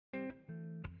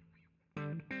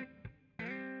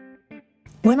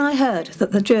When I heard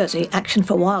that the Jersey Action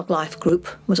for Wildlife group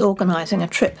was organising a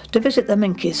trip to visit the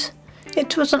Minquiers,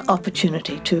 it was an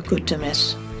opportunity too good to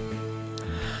miss.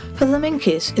 For the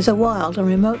Minquiers is a wild and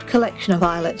remote collection of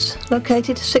islets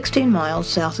located 16 miles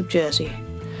south of Jersey,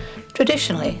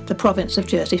 traditionally the province of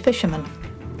Jersey fishermen.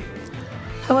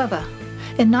 However,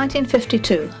 in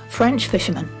 1952, French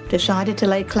fishermen decided to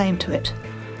lay claim to it,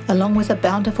 along with the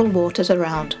bountiful waters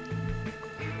around.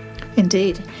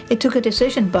 Indeed, it took a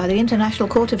decision by the International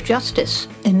Court of Justice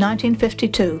in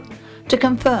 1952 to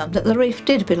confirm that the reef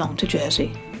did belong to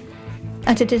Jersey,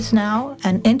 and it is now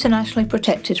an internationally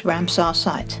protected Ramsar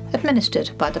site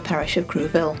administered by the parish of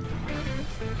Grouville.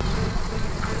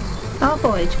 Our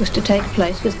voyage was to take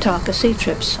place with Tarka Sea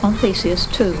Trips on Theseus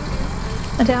II,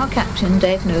 and our captain,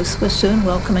 Dave Nuth, was soon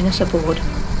welcoming us aboard.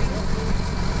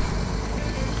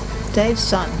 Dave's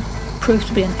son proved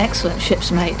to be an excellent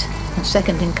ship's mate and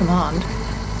second in command.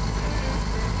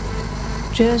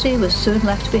 Jersey was soon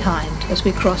left behind as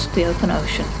we crossed the open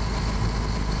ocean.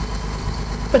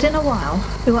 But in a while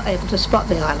we were able to spot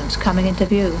the islands coming into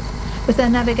view with their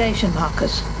navigation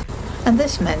markers, and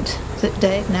this meant that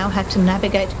Dave now had to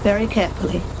navigate very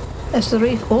carefully, as the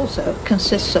reef also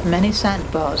consists of many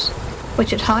sandbars,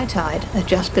 which at high tide are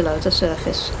just below the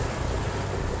surface.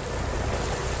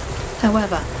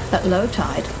 However, at low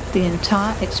tide, the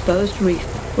entire exposed reef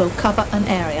will cover an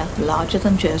area larger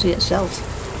than Jersey itself.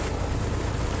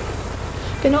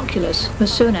 Binoculars were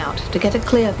soon out to get a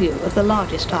clear view of the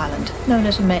largest island, known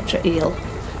as Maître Île,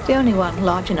 the only one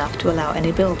large enough to allow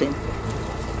any building.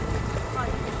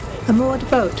 A moored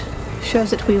boat shows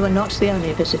that we were not the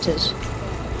only visitors,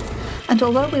 and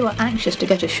although we were anxious to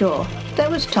get ashore, there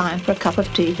was time for a cup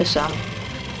of tea for some,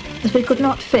 as we could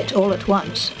not fit all at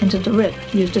once into the rib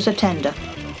used as a tender.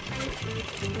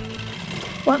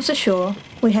 Once ashore,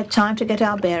 we had time to get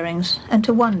our bearings and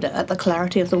to wonder at the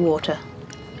clarity of the water.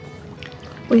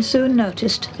 We soon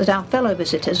noticed that our fellow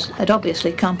visitors had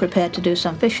obviously come prepared to do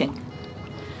some fishing,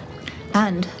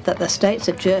 and that the states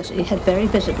of Jersey had very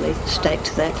visibly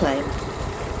staked their claim.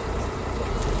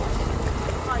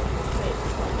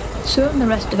 Soon the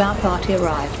rest of our party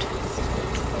arrived.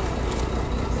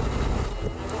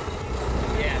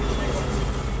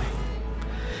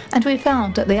 And we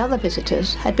found that the other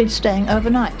visitors had been staying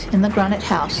overnight in the granite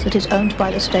house that is owned by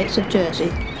the states of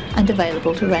Jersey and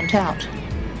available to rent out.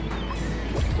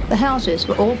 The houses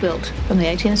were all built from the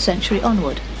 18th century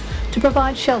onward to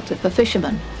provide shelter for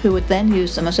fishermen who would then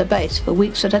use them as a base for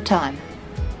weeks at a time.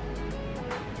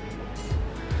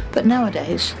 But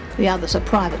nowadays, the others are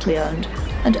privately owned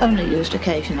and only used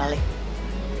occasionally.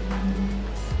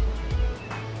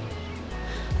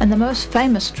 And the most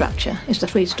famous structure is the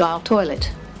freestyle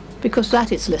toilet, because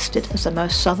that is listed as the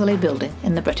most southerly building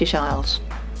in the British Isles.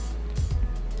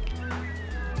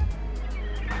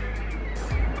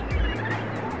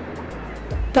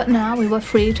 But now we were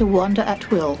free to wander at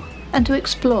will and to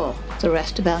explore the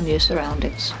rest of our new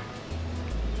surroundings.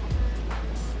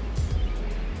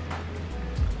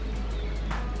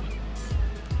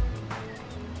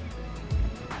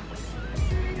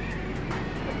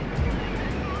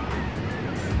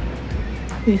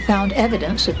 We found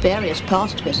evidence of various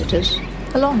past visitors,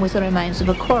 along with the remains of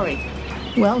a quarry,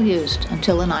 well used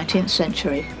until the 19th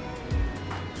century.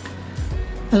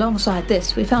 Alongside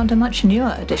this, we found a much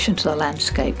newer addition to the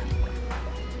landscape.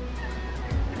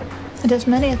 And as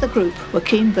many of the group were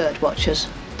keen bird watchers,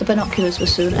 the binoculars were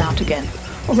soon out again,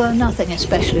 although nothing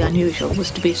especially unusual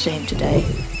was to be seen today.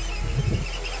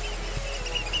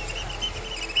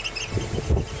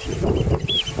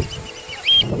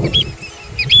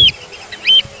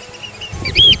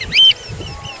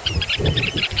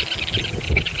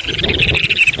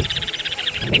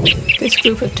 This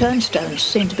group of turnstones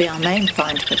seemed to be our main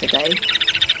find for the day.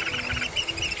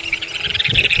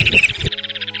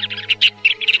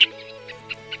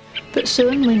 But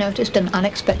soon we noticed an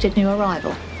unexpected new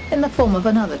arrival, in the form of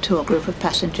another tour group of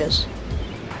passengers.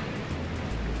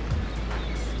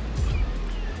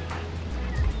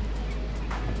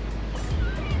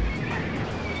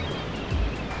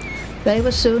 They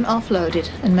were soon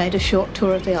offloaded and made a short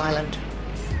tour of the island.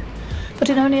 But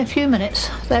in only a few minutes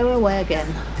they were away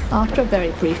again, after a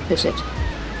very brief visit.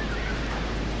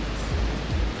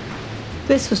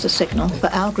 This was the signal for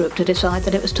our group to decide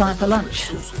that it was time for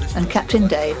lunch, and Captain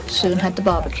Dave soon had the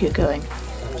barbecue going. So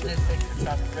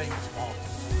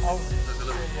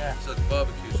the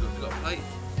barbecue, so we've got a plate?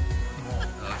 Oh,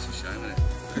 that's a shame, isn't it?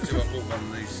 Actually, I bought one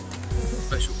of these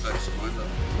special plates of mine.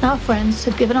 Our friends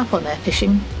had given up on their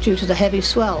fishing due to the heavy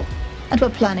swell, and were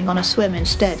planning on a swim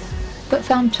instead, but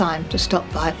found time to stop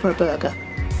by for a burger.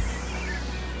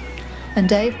 and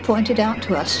Dave pointed out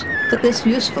to us that this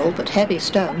useful but heavy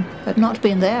stone had not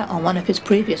been there on one of his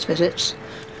previous visits,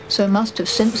 so must have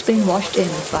since been washed in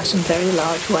by some very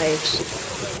large waves.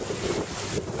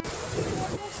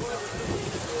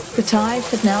 The tide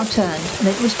had now turned and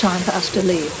it was time for us to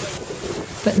leave.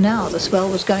 But now the swell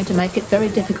was going to make it very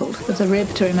difficult for the rib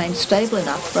to remain stable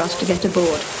enough for us to get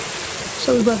aboard.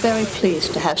 So we were very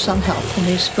pleased to have some help from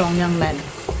these strong young men.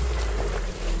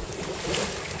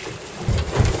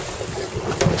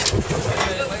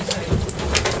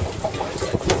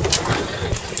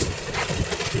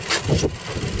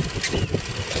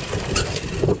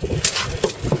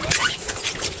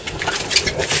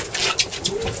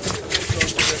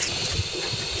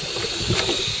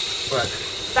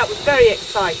 That was very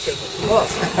exciting.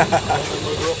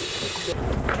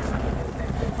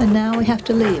 And now we have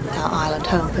to leave our island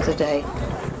home for the day.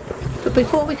 But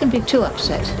before we can be too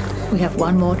upset, we have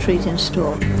one more treat in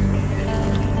store.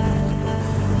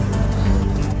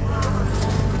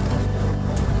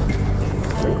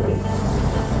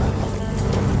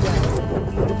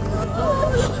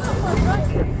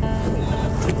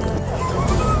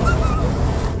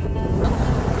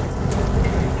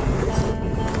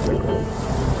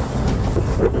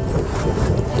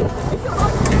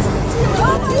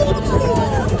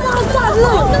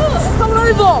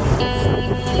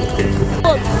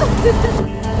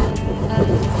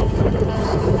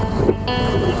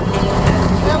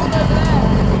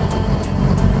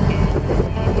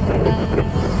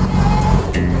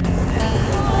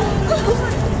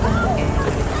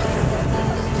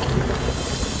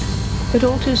 But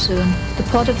all too soon, the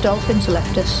pod of dolphins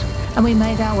left us, and we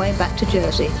made our way back to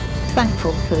Jersey,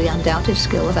 thankful for the undoubted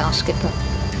skill of our skipper.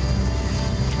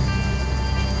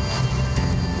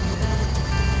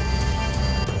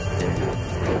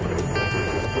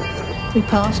 We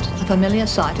passed the familiar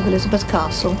site of Elizabeth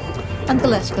Castle and the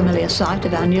less familiar site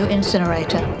of our new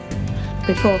incinerator,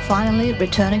 before finally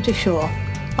returning to shore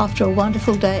after a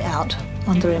wonderful day out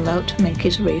on the remote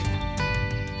Minquiers Reef.